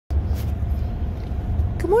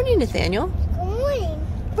Good morning, Nathaniel. Good morning.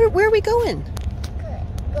 Where are we going?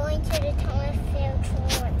 Good. Going to the Thomas Fair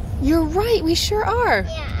Tour. You're right, we sure are.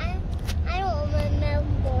 Yeah, I don't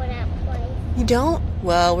remember that place. You don't?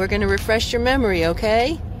 Well, we're going to refresh your memory,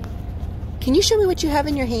 okay? Can you show me what you have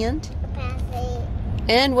in your hand? A passy.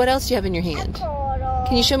 And what else do you have in your hand? A quarter.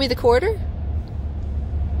 Can you show me the quarter?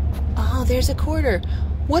 Oh, there's a quarter.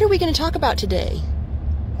 What are we going to talk about today?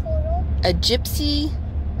 Quarter. A gypsy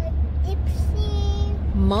A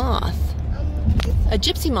gypsy. moth. A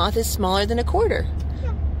gypsy moth is smaller than a quarter.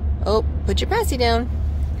 Yeah. Oh, put your passy down.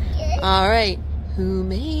 Yeah. All right. Who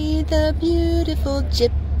made the beautiful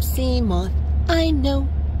gypsy moth? I know.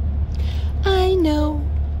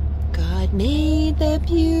 God made the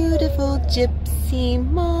beautiful gypsy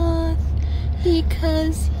moth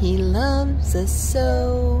because he loves us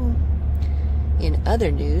so. In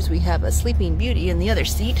other news, we have a sleeping beauty in the other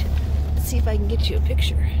seat. Let's see if I can get you a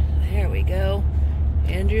picture. There we go.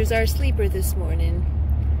 Andrew's our sleeper this morning.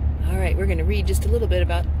 All right, we're going to read just a little bit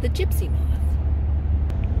about the gypsy moth.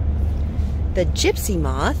 The gypsy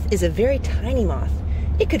moth is a very tiny moth.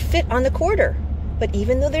 It could fit on the quarter. But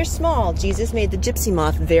even though they're small, Jesus made the gypsy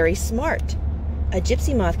moth very smart. A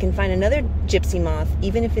gypsy moth can find another gypsy moth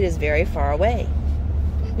even if it is very far away.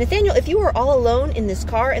 Nathaniel, if you were all alone in this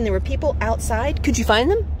car and there were people outside, could you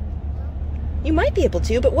find them? You might be able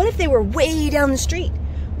to, but what if they were way down the street?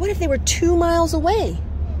 What if they were 2 miles away?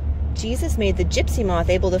 Jesus made the gypsy moth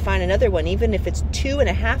able to find another one even if it's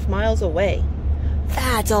 2.5 miles away.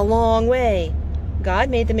 That's a long way.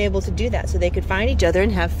 God made them able to do that so they could find each other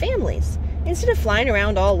and have families, instead of flying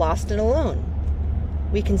around all lost and alone.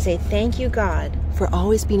 We can say, thank you, God, for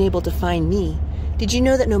always being able to find me. Did you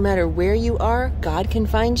know that no matter where you are, God can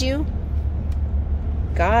find you?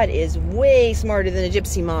 God is way smarter than a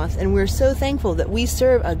gypsy moth, and we're so thankful that we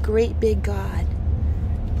serve a great big God.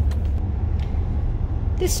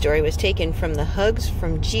 This story was taken from the Hugs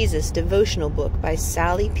from Jesus devotional book by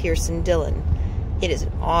Sally Pearson Dillon. It is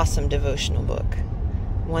an awesome devotional book,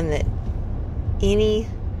 one that any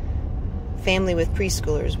family with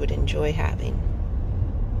preschoolers would enjoy having.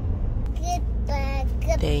 Goodbye.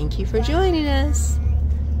 Goodbye. Thank you for joining us.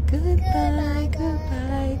 Goodbye,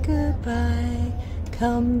 goodbye, goodbye.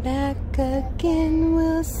 Come back again,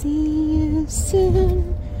 we'll see you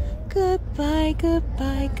soon. Goodbye,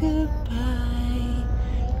 goodbye, goodbye.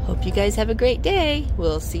 Hope you guys have a great day.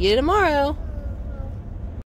 We'll see you tomorrow.